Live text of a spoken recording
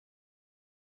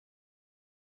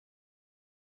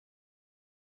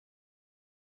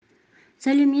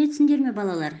Сәлеметсіңдер ме,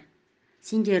 балалар?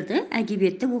 Сендерді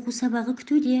әдебиеттік оқу сабағы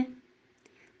күтуде.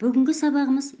 Бүгінгі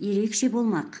сабағымыз ерекше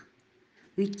болмақ.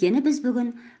 Өйткені біз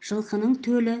бүгін жылқының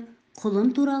төлі,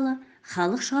 құлын туралы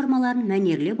халық шығармаларын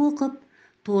мәнерлеп оқып,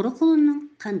 торы құлынның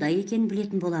қандай екенін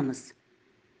білетін боламыз.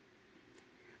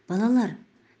 Балалар,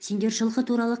 сендер жылқы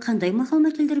туралы қандай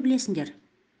мақал-мәтелдер білесіңдер?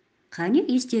 Қане,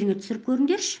 естеріңе түсіріп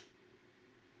көріңдерші.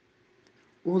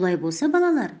 Олай болса,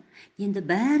 балалар, енді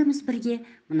бәріміз бірге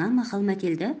мына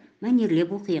мақал-мәтелді мәнерлеп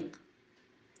оқиық.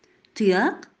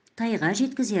 Тұяқ тайға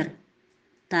жеткізер,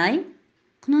 тай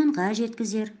құнанға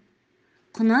жеткізер,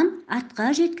 құнан атқа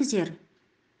жеткізер,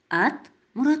 ат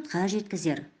мұратқа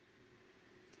жеткізер.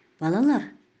 Балалар,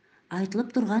 айтылып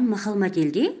тұрған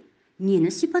мақал-мәтелде нені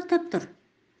сипаттап тұр?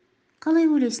 Қалай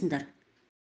ойлайсыңдар?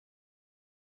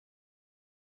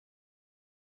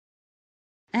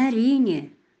 Әрине,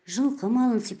 жылқы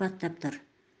малын сипаттап тұр.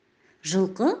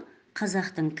 Жылқы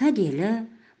қазақтың кәделі,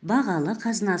 бағалы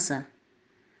қазынасы.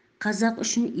 Қазақ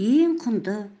үшін ең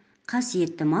құнды,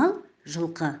 қасиетті мал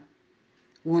жылқы.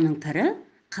 Оның пірі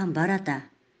қамбар ата.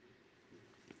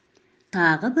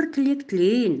 Тағы бір тілек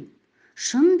тілейін,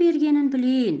 шын бергенін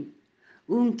білейін.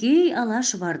 Өңкей ала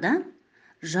шұбардан,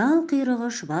 жал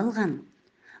құйрығы шұбалған.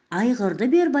 Айғырды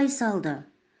бер байсалды,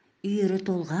 үйірі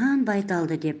толған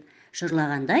байталды деп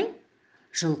жырлағандай,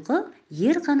 жылқы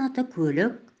ер қанаты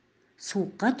көлік,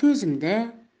 суыққа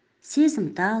төзімді,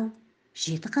 сезімтал,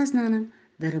 жеті қазынаның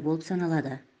бірі болып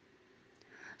саналады.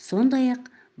 Сондай-ақ,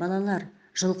 балалар,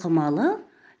 жылқы малы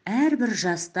әрбір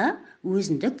жаста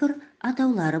өзіндік бір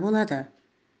атаулары болады.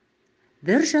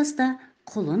 Бір жаста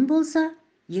құлын болса,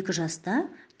 2 жаста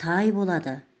тай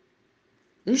болады.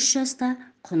 3 жаста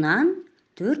құнан,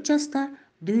 4 жаста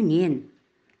дөнен,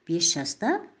 5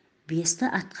 жаста бесті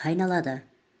атқа айналады.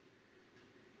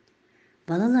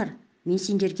 Балалар, мен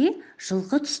сендерге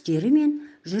жылқы түстері мен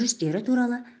жүрістері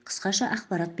туралы қысқаша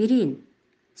ақпарат берейін.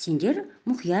 Сендер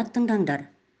мұқият тыңдаңдар.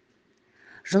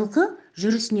 Жылқы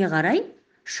жүрісіне қарай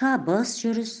шабыс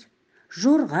жүріс,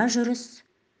 жорға жүріс,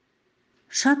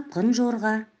 шапқын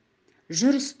жорға,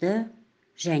 жүрісті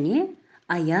және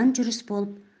аян жүріс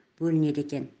болып бөлінеді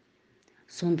екен.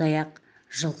 Сондай-ақ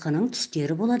жылқының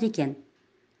түстері болады екен.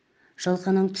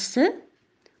 Жылқының түсі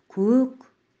көк,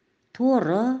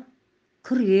 торы,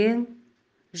 күрең,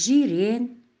 жирен,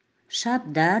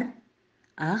 шабдар,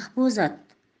 ақ бозат,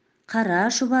 қара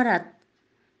шұбарат,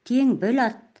 теңбіл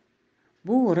ат,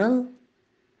 буырыл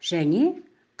және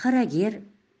қарагер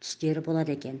түстері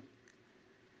болады екен.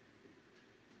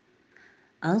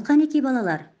 Ал қанекей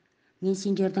балалар, мен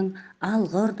сендердің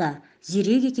алғыр да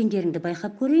зерек екендеріңді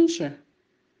байқап көрейінші.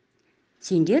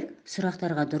 Сендер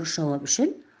сұрақтарға дұрыс жауап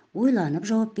үшін ойланып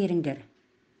жауап беріңдер.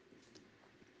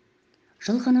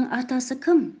 Жылқының атасы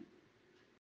кім?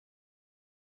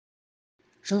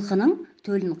 Жылқының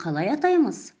төлін қалай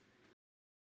атаймыз?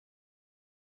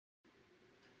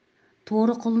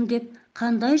 Торы құлын деп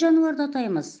қандай жануарды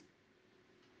атаймыз?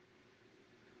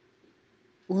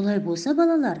 Олай болса,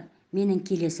 балалар, менің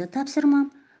келесі тапсырмам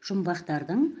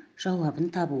жұмбақтардың жауабын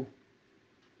табу.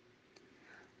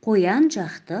 Қоян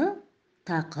жақты,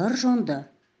 тақыр жонды,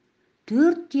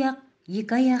 4 тұяқ 2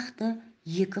 аяқты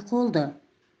 2 қолды.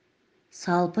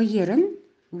 Салпы ерін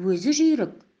өзі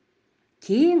жүйрік,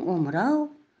 кең омырау,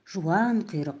 жуан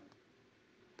құйрық.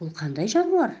 Бұл қандай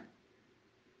жануар?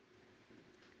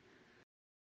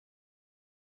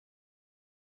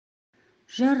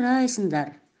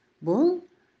 Жарайсыңдар, бұл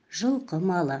жылқы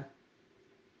малы.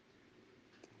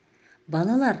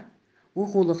 Балалар,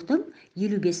 оқулықтың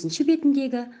 55-ші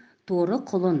бетіндегі торы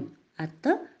құлын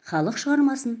атты халық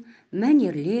шығармасын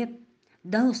мәнерлеп,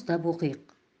 дауыстап оқиық.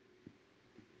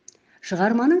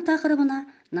 Шығарманың тақырыбына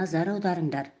назар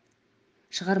аударыңдар.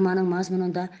 Шығарманың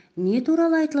мазмұнында не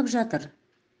туралы айтылып жатыр?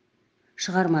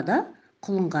 Шығармада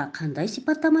құлынға қандай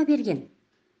сипаттама берген?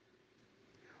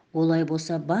 Олай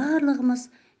болса, барлығымыз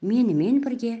менімен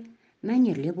бірге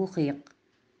мәнерлеп оқиық.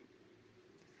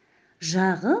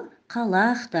 Жағы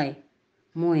қалақтай,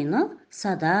 мойны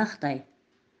садақтай,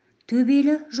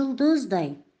 төбелі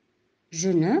жұлдыздай,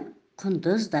 жүні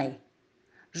құндыздай,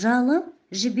 жалы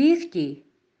жібектей,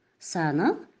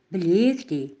 саны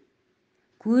білектей,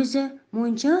 көзі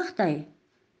моншақтай,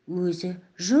 өзі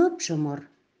жұп-жұмыр,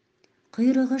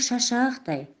 құйрығы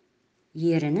шашақтай,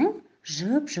 еріні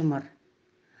жұп-жұмыр,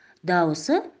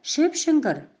 дауысы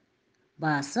шіп-шіңгір,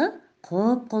 басы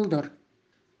құп-құлдыр,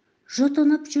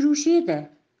 жұтынып жүруші еді,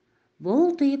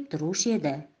 бұлтиып тұрушы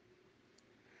еді.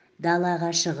 Далаға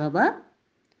шығып ап,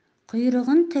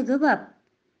 құйрығын тігіп ап,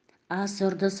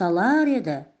 асырды салар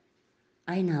еді,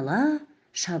 айнала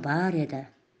шабар еді.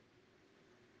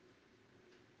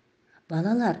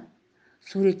 Балалар,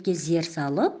 суретке зер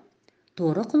салып,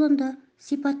 торы құлынды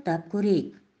сипаттап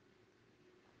көрейік.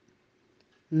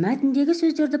 Мәтіндегі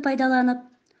сөздерді пайдаланып,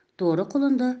 торы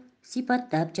құлынды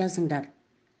сипаттап жазыңдар.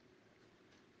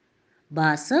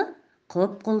 Басы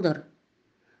құп-құлдыр,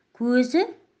 көзі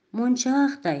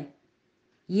моншақтай,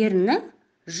 ерні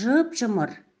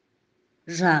жып-жұмыр,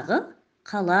 жағы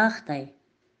қалақтай,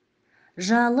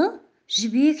 жалы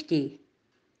жібектей,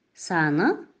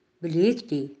 саны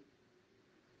білектей,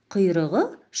 құйрығы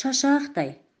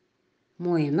шашақтай,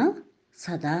 мойыны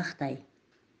садақтай.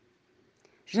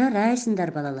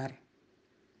 Жарайсыңдар, балалар.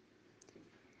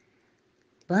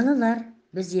 Балалар,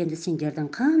 біз енді сендердің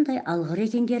қандай алғыр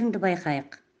екендеріңді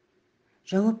байқайық.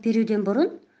 Жауап беруден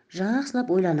бұрын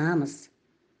жақсылап ойланамыз.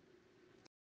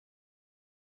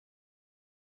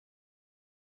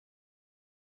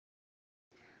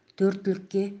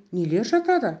 Төрттілікке нелер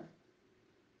жатады?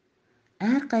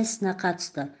 Әрқайсысына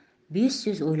қатысты 5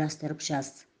 сөз ойластырып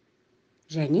жаз.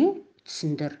 Және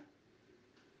түсіндір.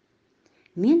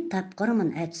 Мен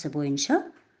тапқырмын әдісі бойынша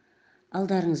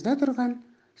алдарыңызда тұрған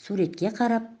суретке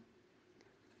қарап,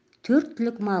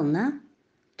 төрттілік малына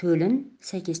төлін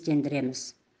сәйкестендіреміз.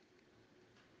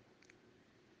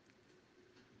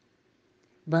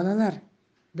 Балалар,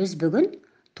 біз бүгін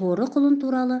торы құлын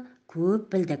туралы көп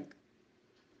білдік.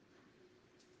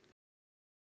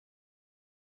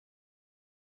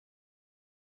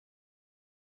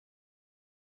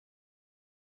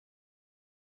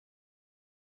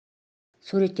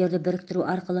 Суреттерді біріктіру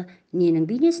арқылы ненің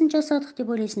бейнесін жасадық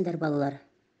деп ойлайсыңдар, балалар?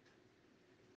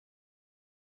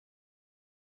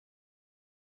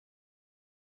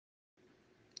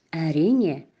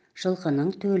 Әрине, жылқының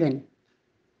төлін.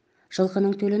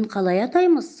 Жылқының төлін қалай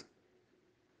атаймыз?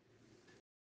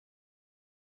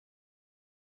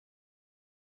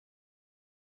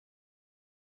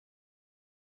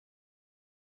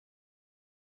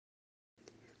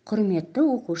 Құрметті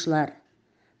оқушылар,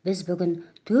 біз бүгін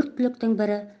төрттіліктің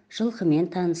бірі жылқымен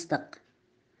таныстық.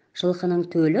 Жылқының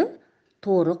төлі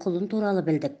торы құлын туралы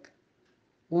білдік.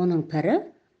 Оның пірі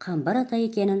қамбар ата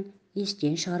екенін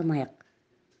естен шығармайық.